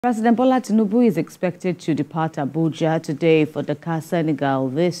President Bola Tinubu is expected to depart Abuja today for Dakar, Senegal,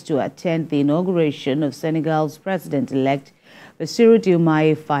 this to attend the inauguration of Senegal's president-elect Bassirou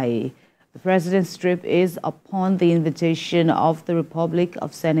Diomaye Faye. The president's trip is upon the invitation of the Republic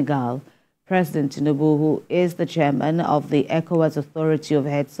of Senegal. President Tinubu, who is the chairman of the ECOWAS Authority of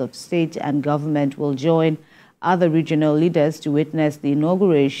Heads of State and Government, will join other regional leaders to witness the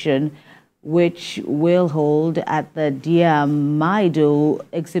inauguration, which will hold at the Diamniadio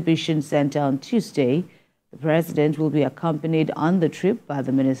Exhibition Centre on Tuesday. The president will be accompanied on the trip by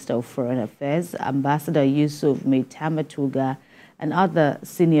the Minister of Foreign Affairs, Ambassador Yusuf Maitamatuga, and other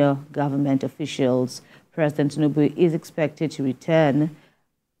senior government officials. President Tinubu is expected to return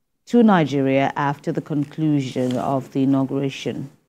to Nigeria after the conclusion of the inauguration.